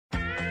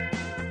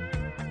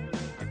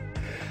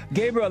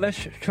Gabriel,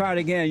 let's try it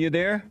again. You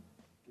there?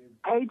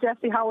 Hey,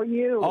 Jesse, how are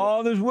you?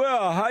 All is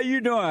well. How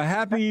you doing?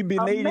 Happy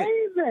belated.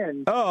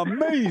 Amazing. Oh,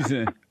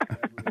 amazing.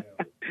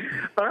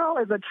 Earl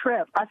is a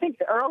trip. I think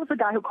Earl is the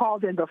guy who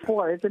called in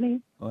before, isn't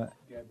he? What?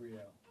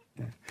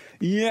 Gabrielle.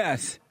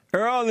 Yes.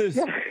 Earl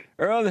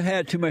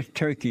had too much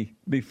turkey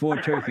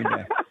before Turkey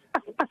Day.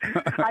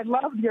 I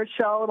love your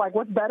show. Like,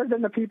 what's better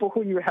than the people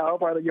who you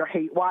help or your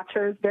hate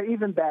watchers? They're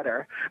even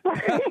better. That's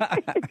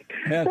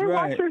they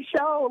right. watch your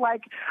show.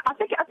 Like, I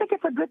think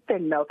it's a good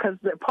thing though, because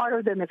part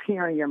of them is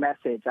hearing your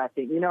message. I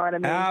think you know what I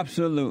mean.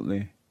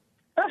 Absolutely.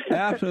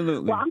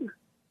 Absolutely. Well,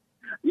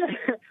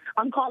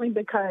 I'm calling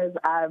because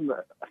I'm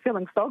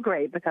feeling so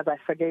great because I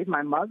forgave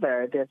my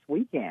mother this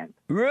weekend.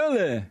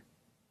 Really?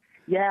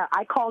 Yeah,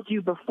 I called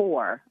you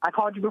before.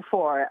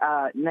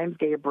 Name's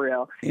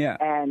Gabriel. Yeah.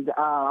 And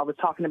I was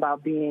talking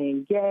about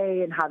being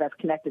gay and how that's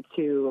connected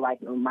to,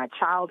 like, my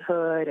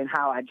childhood and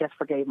how I just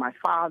forgave my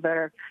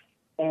father.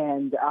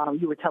 And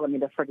you were telling me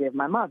to forgive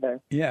my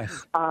mother. Yes.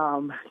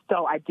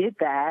 So I did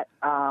that.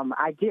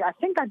 I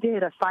think I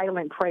did a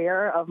silent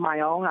prayer of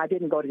my own. I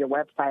didn't go to your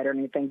website or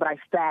anything, but I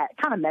sat,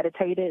 kind of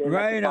meditated. And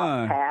right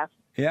on. Past.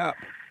 Yeah.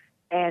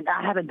 And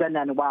I haven't done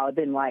that in a while. I've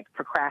been, like,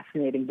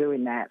 procrastinating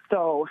doing that.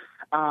 So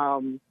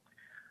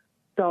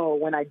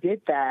when I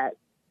did that,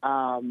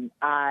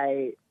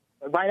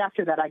 right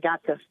after that, I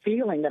got the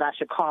feeling that I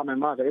should call my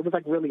mother. It was,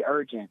 like, really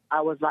urgent.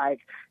 I was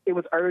like, it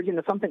was urgent.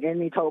 And something in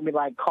me told me,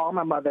 like, call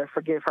my mother,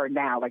 forgive her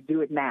now, like,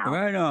 do it now.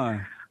 Right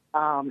on.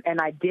 And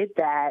I did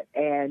that.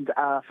 And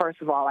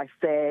first of all, I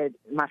said,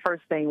 my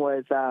first thing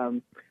was,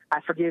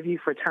 I forgive you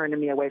for turning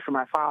me away from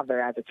my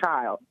father as a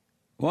child.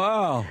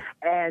 Wow.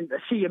 And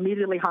she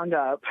immediately hung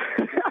up.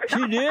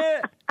 She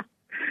did?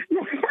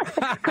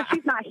 Because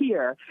she's not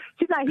here.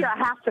 She's not here. I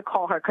have to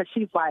call her because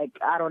she's like,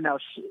 I don't know,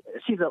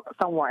 she's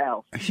somewhere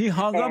else. She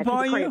hung up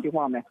on you? She's a crazy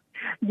woman.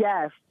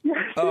 Yes.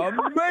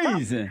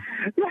 Amazing.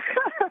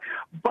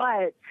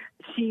 But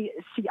she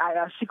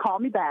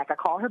called me back. I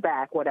called her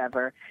back,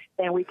 whatever,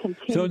 and we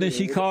continued. So did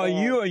she call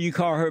you or you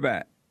call her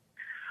back?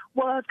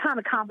 Well, it's kind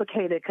of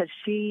complicated because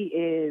she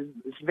is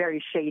a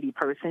very shady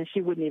person. She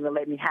wouldn't even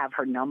let me have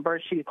her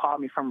number. She called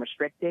me from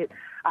restricted.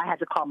 I had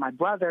to call my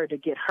brother to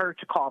get her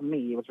to call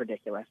me. It was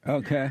ridiculous.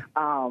 Okay.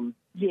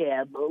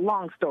 Yeah,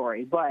 long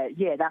story. But,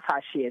 yeah, that's how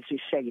she is. She's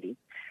shady.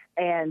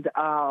 And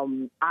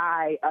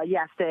I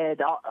said,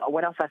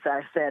 what else I said?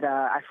 I said,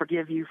 I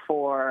forgive you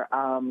for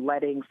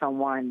letting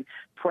someone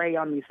prey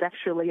on me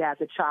sexually as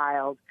a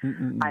child.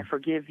 I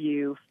forgive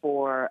you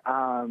for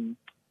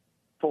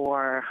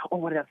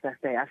what else did I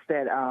say? I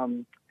said,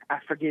 I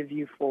forgive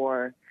you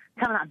for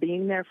kind of not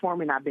being there for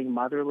me, not being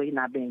motherly,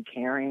 not being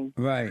caring.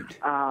 Right.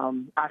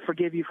 I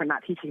forgive you for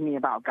not teaching me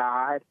about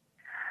God.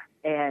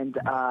 And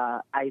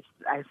I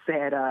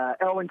said,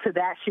 and to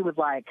that she was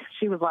like,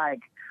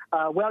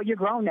 well, you're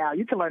grown now.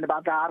 You can learn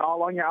about God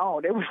all on your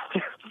own. It was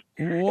just,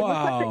 It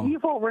was such an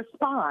evil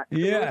response.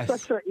 Yes.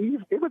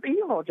 It was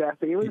evil,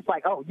 Jesse. It was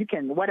like, oh, you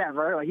can,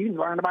 whatever. Like, you can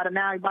learn about it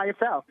now by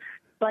yourself.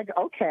 It's like,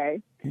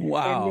 okay.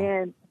 Wow.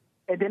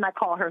 And then I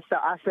called her, so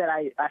I said,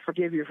 I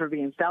forgive you for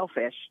being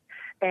selfish.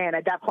 And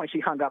at that point, she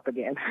hung up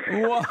again.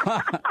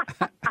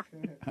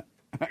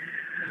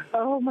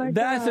 Oh, my God.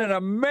 That's an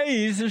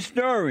amazing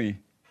story.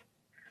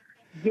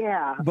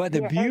 Yeah. But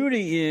the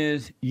beauty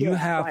is you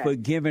have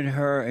forgiven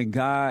her and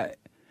God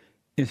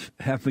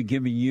have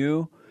forgiven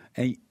you.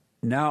 And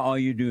now all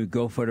you do is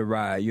go for the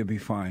ride. You'll be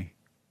fine.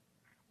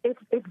 It's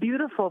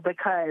beautiful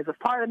because a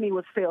part of me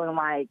was feeling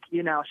like,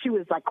 she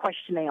was like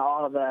questioning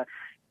all of the,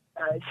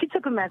 she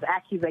took them as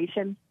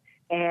accusations,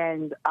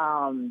 and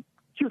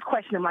she was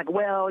questioning like,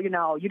 well, you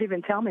didn't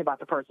even tell me about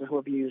the person who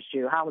abused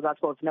you. How was I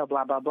supposed to know,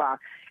 blah, blah, blah.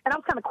 And I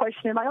was kind of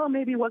questioning like, oh,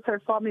 maybe it was her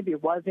fault, maybe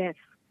it wasn't.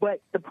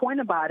 But the point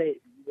about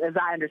it, as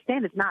I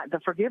understand, it's not, the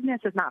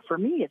forgiveness is not for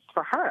me, it's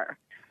for her.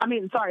 I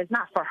mean, sorry, it's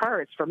not for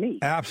her, it's for me.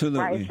 Absolutely.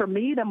 Right? It's for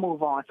me to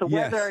move on. So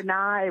whether or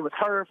not it was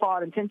her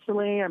fault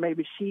intentionally or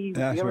maybe she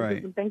really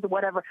did some things or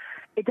whatever,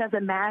 it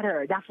doesn't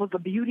matter. That's what the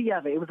beauty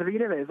of it. It was the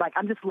beauty of it. It's like,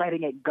 I'm just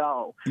letting it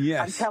go.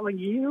 Yes. I'm telling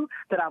you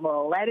that I'm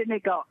letting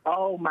it go.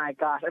 Oh, my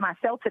gosh. And I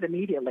felt it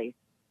immediately.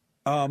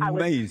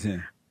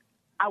 Amazing.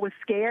 I was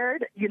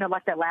scared,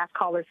 like that last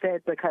caller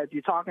said, because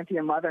you're talking to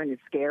your mother and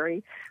it's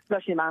scary,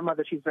 especially my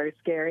mother. She's very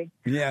scary.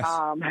 Yes.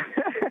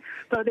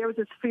 So there was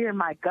this fear in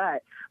my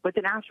gut. But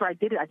then after I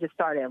did it, I just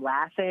started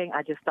laughing.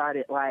 I just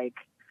started like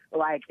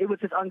it was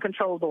this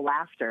uncontrollable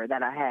laughter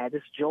that I had,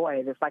 this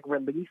joy, this like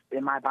release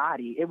in my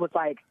body. It was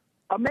like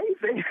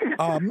amazing.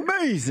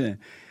 Amazing.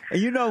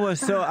 And you know what?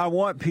 So I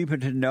want people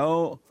to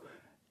know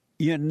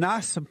you're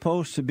not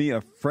supposed to be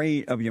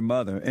afraid of your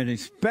mother, and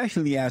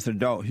especially as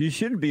adults. You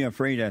shouldn't be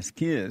afraid as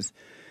kids,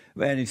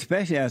 and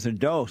especially as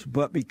adults.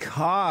 But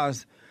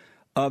because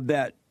of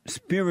that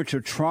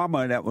spiritual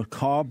trauma that was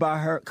caused by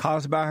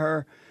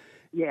her,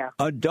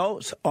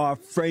 adults are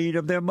afraid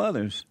of their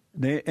mothers.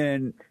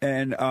 And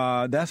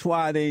that's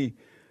why they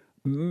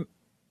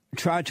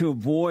try to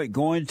avoid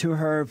going to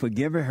her,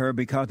 forgiving her,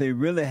 because they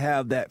really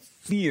have that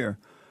fear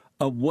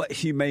of what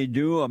she may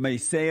do or may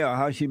say or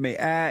how she may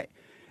act.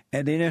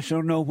 and they just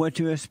don't know what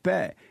to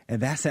expect.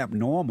 And that's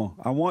abnormal.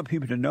 I want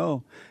people to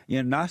know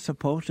you're not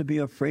supposed to be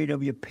afraid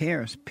of your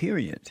parents,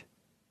 period.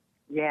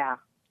 Yeah.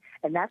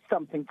 And that's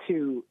something,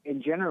 too,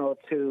 in general,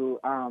 to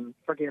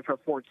forgive her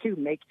for, too.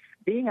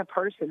 Being a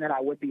person that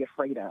I would be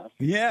afraid of.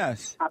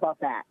 Yes. How about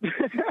that?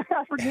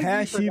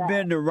 Had she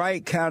been the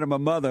right kind of a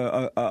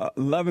mother,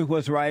 loving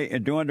what's right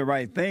and doing the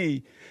right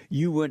thing,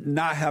 you would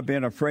not have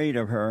been afraid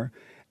of her.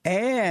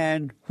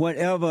 And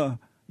whatever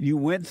you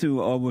went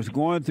through or was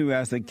going through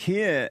as a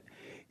kid,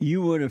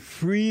 you would have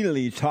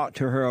freely talked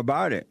to her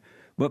about it.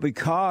 But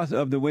because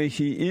of the way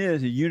she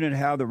is, you didn't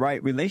have the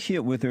right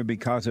relationship with her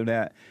because of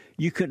that.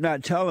 You could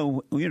not tell her,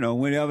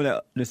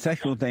 whenever the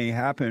sexual thing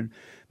happened,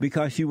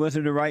 because she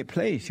wasn't the right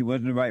place. She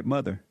wasn't the right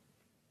mother.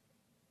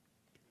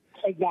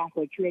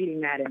 Exactly,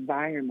 creating that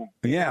environment.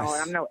 Yes.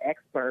 I'm no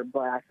expert,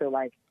 but I feel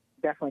like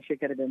definitely she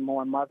could have been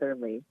more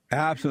motherly.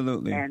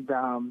 Absolutely. And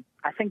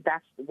I think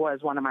that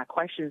was one of my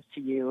questions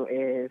to you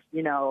is,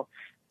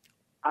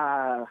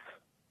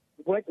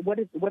 what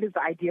is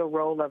the ideal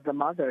role of the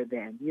mother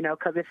then?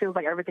 Because it feels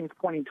like everything's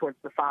pointing towards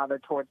the Father,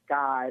 towards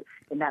God,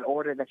 in that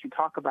order that you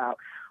talk about.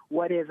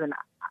 And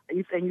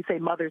you say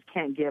mothers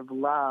can't give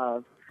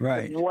love.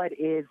 Right. What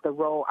is the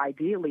role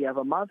ideally of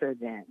a mother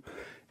then?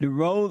 The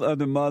role of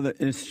the mother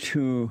is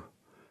to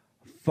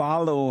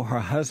follow her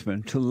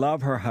husband, to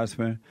love her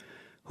husband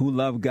who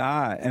loved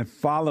God and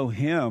follow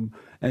him.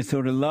 And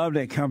so the love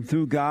that comes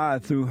through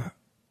God,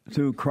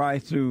 through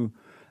Christ, through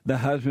the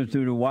husband,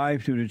 through the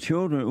wife, through the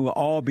children, will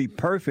all be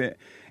perfect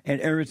and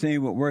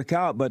everything will work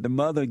out. But the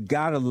mother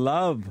got to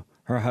love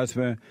her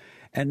husband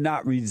and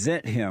not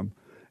resent him.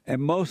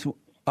 And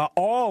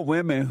all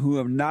women who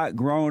have not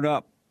grown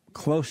up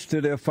close to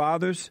their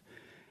fathers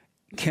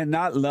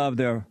cannot love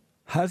their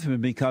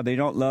husband because they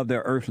don't love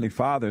their earthly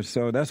fathers.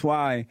 So that's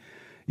why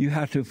you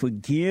have to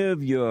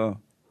forgive your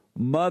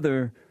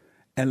mother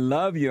and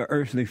love your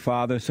earthly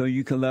father so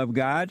you can love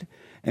God.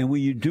 And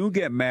when you do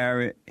get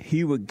married,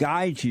 he will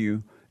guide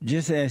you,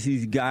 just as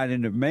he's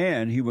guiding the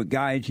man. He will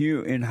guide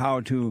you in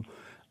how to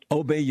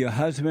obey your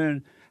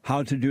husband,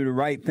 how to do the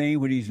right thing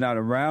when he's not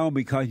around,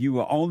 because you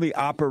will only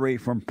operate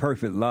from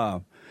perfect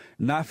love,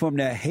 not from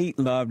that hate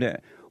love,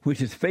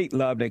 which is fake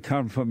love that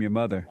comes from your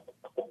mother.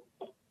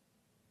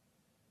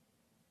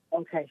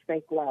 Okay,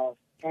 fake love.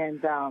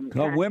 And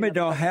women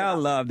don't have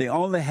love. They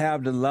only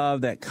have the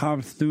love that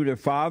comes through their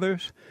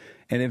fathers.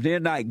 And if they're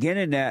not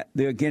getting that,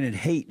 they're getting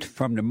hate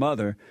from the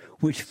mother,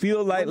 which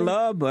feel like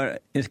love,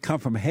 but it's come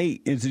from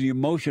hate. It's the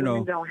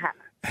emotional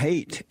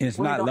hate. It's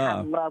not love.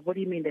 Have love. What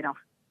do you mean they don't?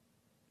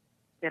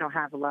 They don't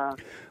have love.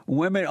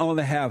 Women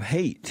only have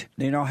hate.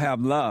 They don't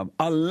have love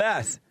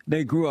unless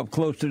they grew up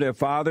close to their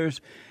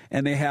fathers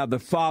and they have the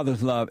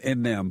father's love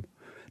in them.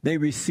 They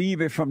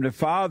receive it from the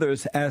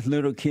fathers as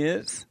little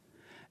kids.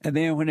 And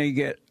then when they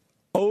get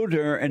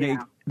older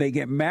and they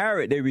get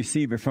married, they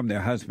receive it from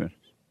their husband.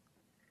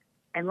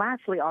 And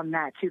lastly on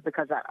that, too,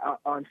 because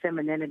on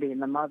femininity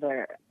and the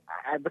mother,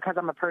 because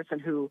I'm a person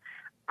who,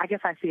 I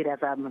guess I see it as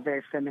I'm a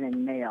very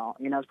feminine male.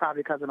 It's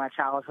probably because of my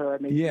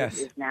childhood. Maybe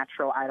it's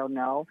natural. I don't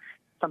know.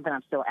 Something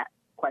I'm still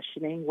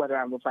questioning, whether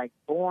I was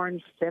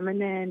born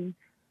feminine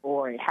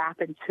or it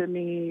happened to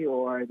me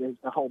or there's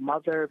the whole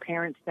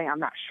mother-parents thing. I'm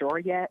not sure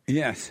yet.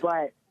 Yes.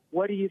 But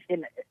what do you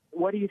think?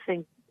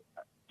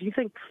 Do you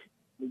think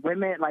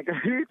women,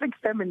 do you think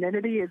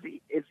femininity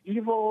is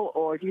evil,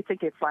 or do you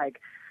think it's I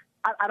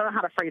don't know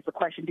how to phrase the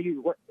question.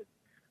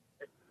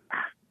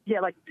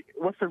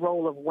 What's the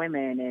role of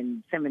women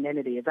in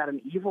femininity? Is that an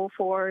evil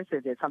force?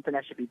 Is it something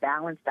that should be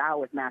balanced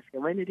out with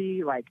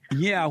masculinity?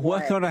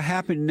 What's going to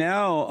happen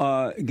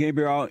now,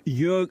 Gabriel,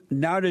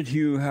 now that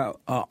you have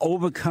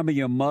overcome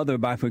your mother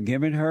by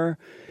forgiving her,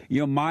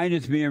 your mind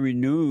is being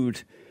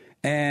renewed,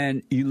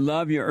 and you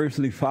love your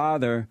earthly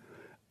father,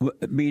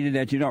 meaning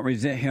that you don't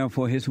resent him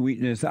for his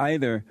weakness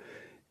either.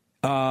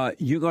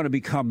 You're going to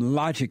become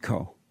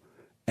logical.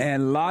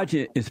 And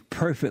logic is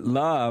perfect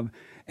love,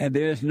 and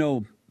there's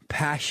no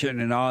passion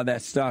and all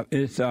that stuff.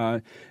 It's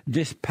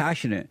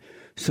dispassionate.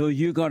 So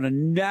you're going to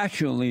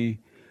naturally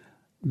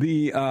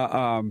be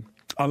a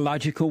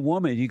logical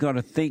woman. You're going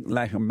to think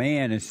like a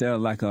man instead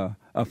of like a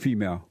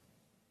female,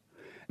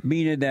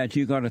 meaning that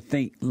you're going to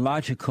think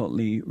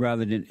logically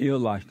rather than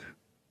illogically.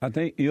 I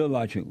think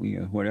illogically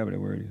or whatever the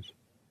word is.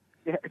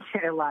 Yeah,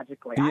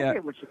 illogically. I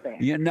get what you're saying.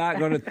 You're not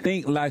going to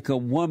think like a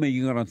woman.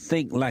 You're going to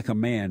think like a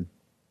man.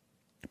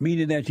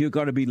 Meaning that you're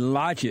going to be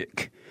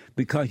logic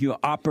because you're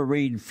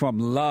operating from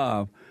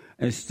love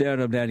instead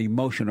of that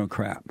emotional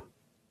crap.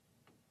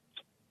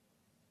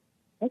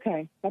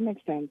 Okay, that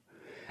makes sense.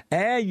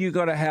 And you're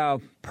going to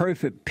have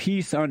perfect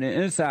peace on the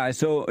inside.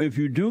 So if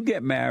you do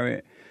get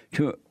married,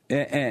 you're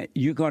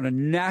going to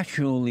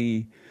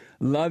naturally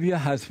love your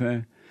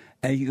husband,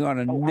 and you're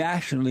going to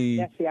naturally...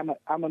 Yes, see,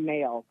 I'm a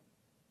male.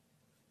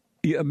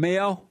 You're a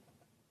male?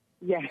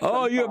 Yes.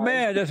 Oh, you're a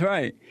man. That's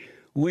right.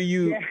 When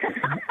you... Yeah.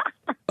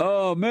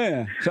 Oh,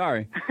 man.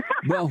 Sorry.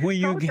 But when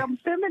you I'm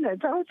feminine,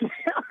 don't you?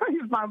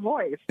 Use my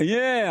voice.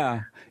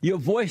 Yeah. Your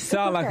voice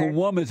sounds like a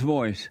woman's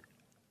voice.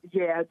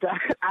 Yeah,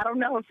 I don't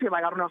know.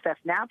 I don't know if that's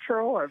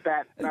natural or if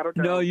that. I don't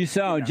know. No, you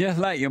sound just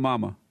like your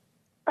mama.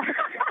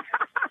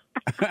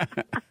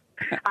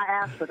 I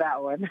asked for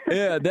that one.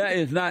 Yeah, that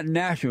is not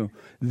natural.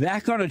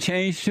 That's going to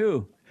change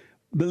too.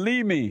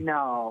 Believe me.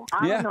 No,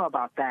 I don't know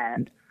about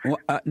that. Well,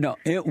 no,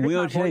 it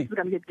will change. Is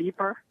going to get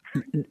deeper?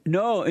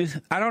 No,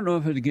 I don't know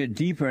if it'll get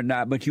deeper or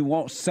not, but you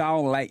won't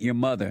sound like your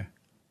mother.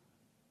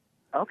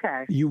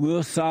 Okay. You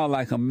will sound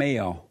like a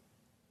male.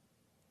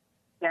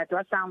 Yeah, do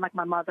I sound like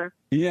my mother?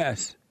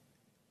 Yes.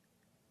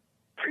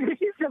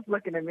 He's just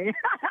looking at me.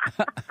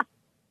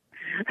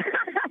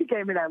 He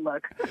gave me that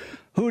look.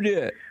 Who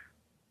did?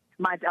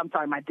 I'm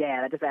sorry, my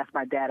dad. I just asked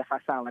my dad if I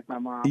sound like my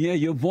mom. Yeah,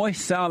 your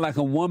voice sounds like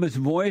a woman's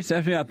voice.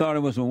 That's why I thought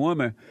it was a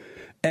woman.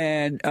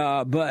 And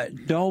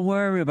but don't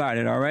worry about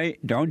it, all right?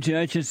 Don't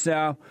judge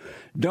yourself.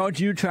 Don't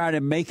you try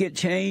to make it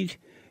change.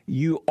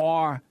 You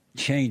are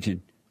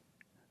changing.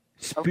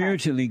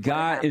 Spiritually, okay.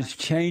 God is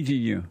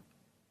changing you.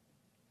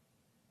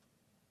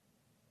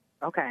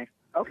 Okay.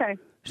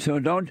 So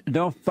don't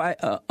fight.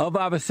 Of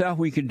ourselves,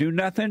 we can do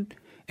nothing,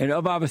 and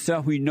of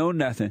ourselves, we know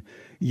nothing.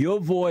 Your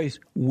voice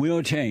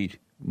will change.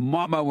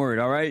 Mark my word,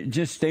 all right?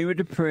 Just stay with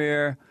the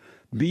prayer.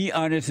 Be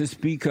honest and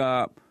speak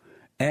up.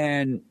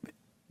 And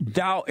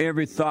doubt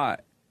every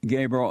thought,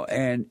 Gabriel,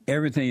 and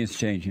everything is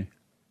changing.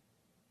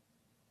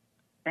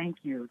 Thank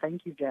you,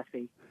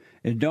 Jesse.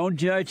 And don't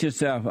judge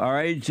yourself, all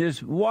right?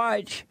 Just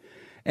watch.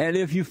 And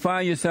if you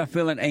find yourself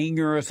feeling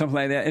anger or something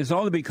like that, it's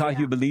only because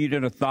you believed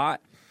in a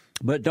thought.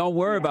 But don't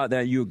worry about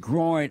that. You're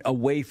growing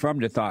away from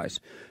the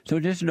thoughts. So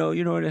just know,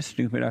 that's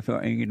stupid. I feel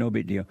angry. No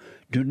big deal.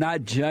 Do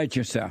not judge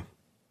yourself.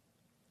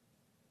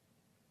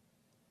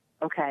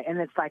 Okay, and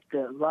it's like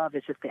the love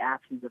is just the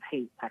absence of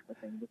hate type of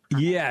thing.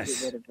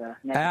 Yes,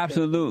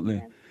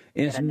 absolutely.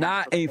 It's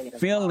not a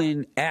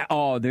feeling at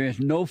all. There is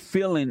no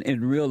feeling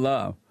in real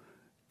love.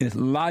 It's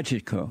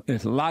logical.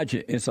 It's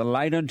logic. It's a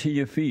light unto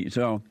your feet.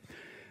 So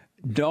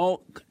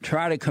don't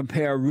try to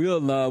compare real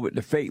love with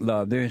the fake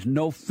love. There is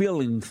no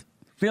feeling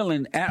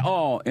at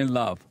all in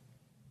love.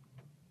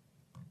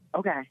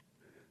 Okay.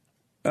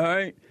 All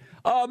right.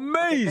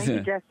 Amazing.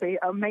 Okay, thank you, Jesse.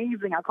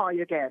 Amazing. I'll call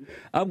you again.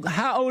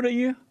 How old are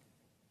you?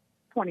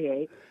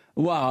 28.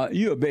 Wow,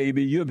 you're a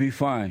baby. You'll be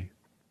fine.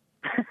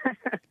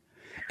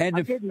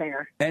 I'm getting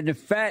there. And the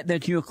fact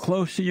that you're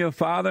close to your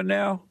father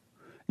now,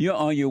 you're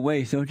on your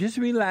way. So just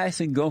relax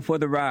and go for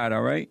the ride,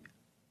 all right?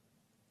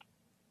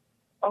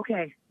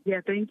 Okay. Yeah,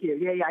 thank you.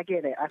 Yeah, I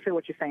get it. I feel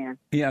what you're saying.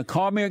 Yeah,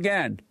 call me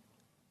again.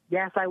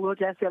 Yes, I will,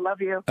 Jesse. I love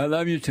you. I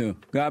love you too.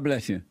 God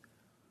bless you.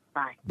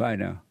 Bye. Bye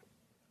now.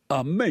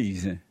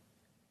 Amazing.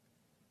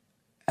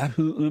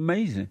 Absolutely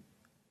amazing.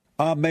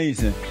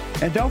 Amazing.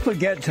 And don't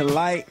forget to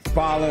like,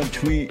 follow,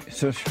 tweet,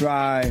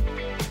 subscribe,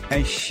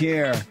 and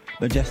share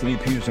the Jesse Lee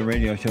Peterson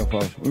radio show,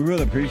 folks. We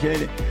really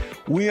appreciate it.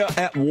 We are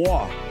at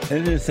war.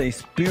 It is a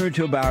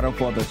spiritual battle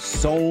for the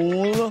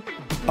soul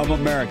of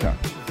America.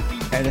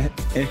 And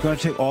it's going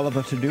to take all of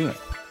us to do it.